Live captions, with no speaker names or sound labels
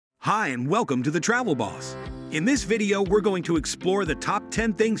Hi and welcome to The Travel Boss. In this video, we're going to explore the top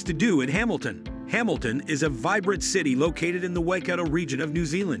 10 things to do in Hamilton. Hamilton is a vibrant city located in the Waikato region of New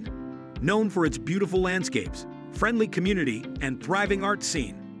Zealand. Known for its beautiful landscapes, friendly community, and thriving art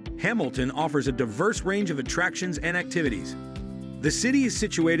scene, Hamilton offers a diverse range of attractions and activities. The city is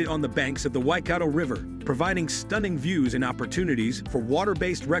situated on the banks of the Waikato River, providing stunning views and opportunities for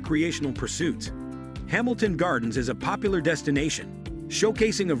water-based recreational pursuits. Hamilton Gardens is a popular destination,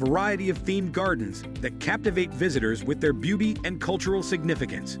 showcasing a variety of themed gardens that captivate visitors with their beauty and cultural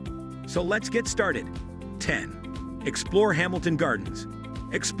significance. So let's get started. 10. Explore Hamilton Gardens.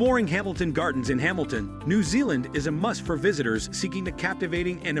 Exploring Hamilton Gardens in Hamilton, New Zealand is a must for visitors seeking a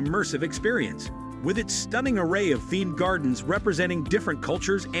captivating and immersive experience. With its stunning array of themed gardens representing different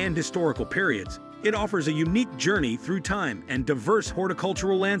cultures and historical periods, it offers a unique journey through time and diverse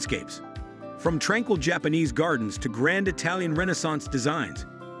horticultural landscapes. From tranquil Japanese gardens to grand Italian Renaissance designs,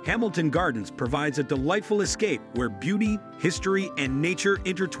 Hamilton Gardens provides a delightful escape where beauty, history, and nature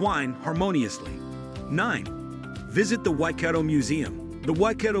intertwine harmoniously. 9. Visit the Waikato Museum. The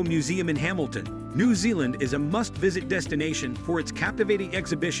Waikato Museum in Hamilton, New Zealand is a must-visit destination for its captivating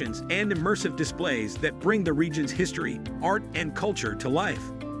exhibitions and immersive displays that bring the region's history, art, and culture to life.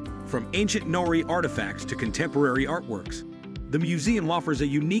 From ancient Nori artifacts to contemporary artworks, the museum offers a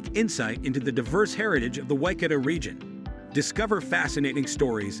unique insight into the diverse heritage of the Waikato region. Discover fascinating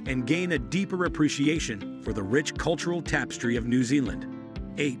stories and gain a deeper appreciation for the rich cultural tapestry of New Zealand.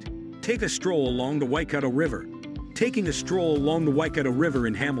 8. Take a stroll along the Waikato River. Taking a stroll along the Waikato River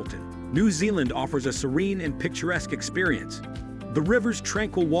in Hamilton, New Zealand offers a serene and picturesque experience. The river's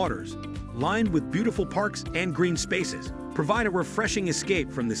tranquil waters, lined with beautiful parks and green spaces, provide a refreshing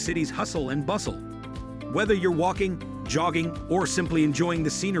escape from the city's hustle and bustle. Whether you're walking, jogging, or simply enjoying the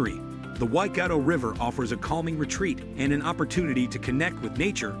scenery, the Waikato River offers a calming retreat and an opportunity to connect with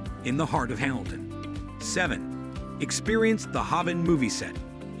nature in the heart of Hamilton. 7. Experience the Hobbit movie set.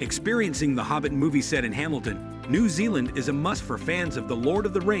 Experiencing the Hobbit movie set in Hamilton, New Zealand is a must for fans of The Lord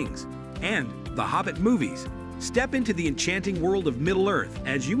of the Rings and The Hobbit movies. Step into the enchanting world of Middle-earth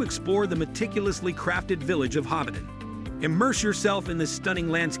as you explore the meticulously crafted village of Hobbiton. Immerse yourself in the stunning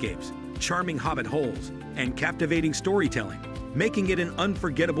landscapes, charming hobbit holes, and captivating storytelling, making it an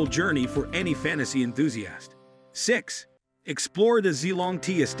unforgettable journey for any fantasy enthusiast. 6. Explore the Geelong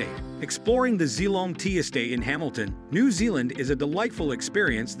Tea Estate. Exploring the Geelong Tea Estate in Hamilton, New Zealand is a delightful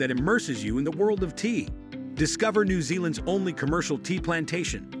experience that immerses you in the world of tea. Discover New Zealand's only commercial tea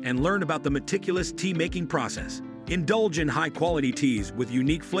plantation and learn about the meticulous tea-making process. Indulge in high-quality teas with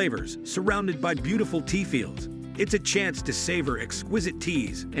unique flavors, surrounded by beautiful tea fields. It's a chance to savor exquisite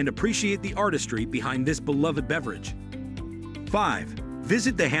teas and appreciate the artistry behind this beloved beverage. 5.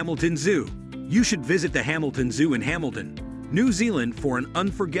 Visit the Hamilton Zoo. You should visit the Hamilton Zoo in Hamilton, New Zealand for an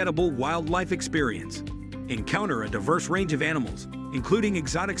unforgettable wildlife experience. Encounter a diverse range of animals, including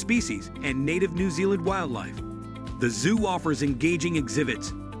exotic species and native New Zealand wildlife. The zoo offers engaging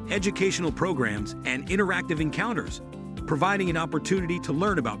exhibits, educational programs, and interactive encounters, providing an opportunity to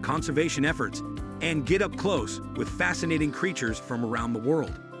learn about conservation efforts and get up close with fascinating creatures from around the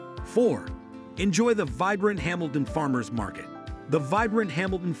world. 4. Enjoy the vibrant Hamilton Farmers Market. The vibrant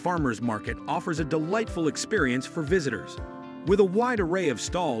Hamilton Farmers Market offers a delightful experience for visitors. With a wide array of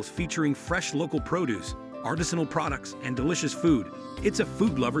stalls featuring fresh local produce, artisanal products, and delicious food, it's a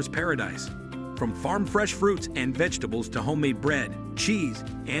food lover's paradise. From farm-fresh fruits and vegetables to homemade bread, cheese,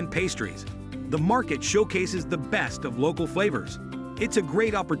 and pastries, the market showcases the best of local flavors. It's a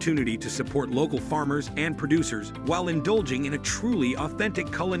great opportunity to support local farmers and producers while indulging in a truly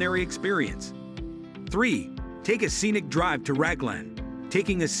authentic culinary experience. 3. Take a scenic drive to Raglan.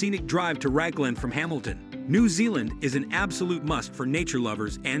 Taking a scenic drive to Raglan from Hamilton, New Zealand is an absolute must for nature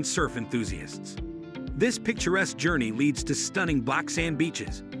lovers and surf enthusiasts. This picturesque journey leads to stunning black sand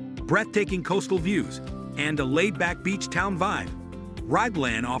beaches, breathtaking coastal views, and a laid-back beach town vibe.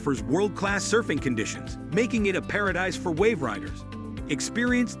 Raglan offers world-class surfing conditions, making it a paradise for wave riders.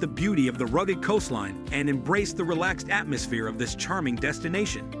 Experience the beauty of the rugged coastline and embrace the relaxed atmosphere of this charming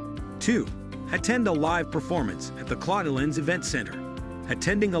destination. 2. Attend a live performance at the Claudelands Event Centre.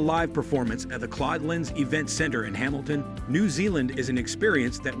 Attending a live performance at the Claudelands Event Centre in Hamilton, New Zealand is an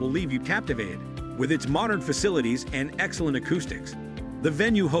experience that will leave you captivated. With its modern facilities and excellent acoustics, the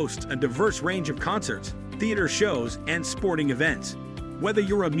venue hosts a diverse range of concerts, theater shows, and sporting events. Whether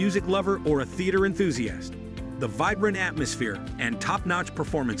you're a music lover or a theater enthusiast, the vibrant atmosphere and top-notch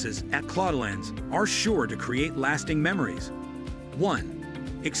performances at Claudelands are sure to create lasting memories.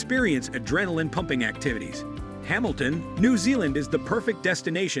 1. Experience adrenaline-pumping activities. Hamilton, New Zealand is the perfect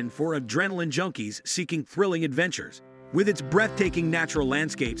destination for adrenaline junkies seeking thrilling adventures. With its breathtaking natural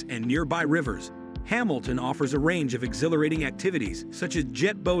landscapes and nearby rivers, Hamilton offers a range of exhilarating activities such as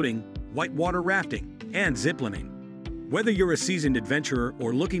jet boating, whitewater rafting, and ziplining. Whether you're a seasoned adventurer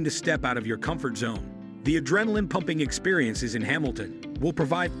or looking to step out of your comfort zone, the adrenaline-pumping experiences in Hamilton will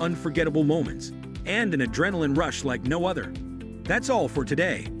provide unforgettable moments and an adrenaline rush like no other. That's all for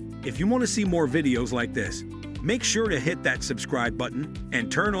today. If you want to see more videos like this, make sure to hit that subscribe button and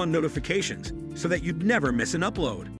turn on notifications so that you'd never miss an upload.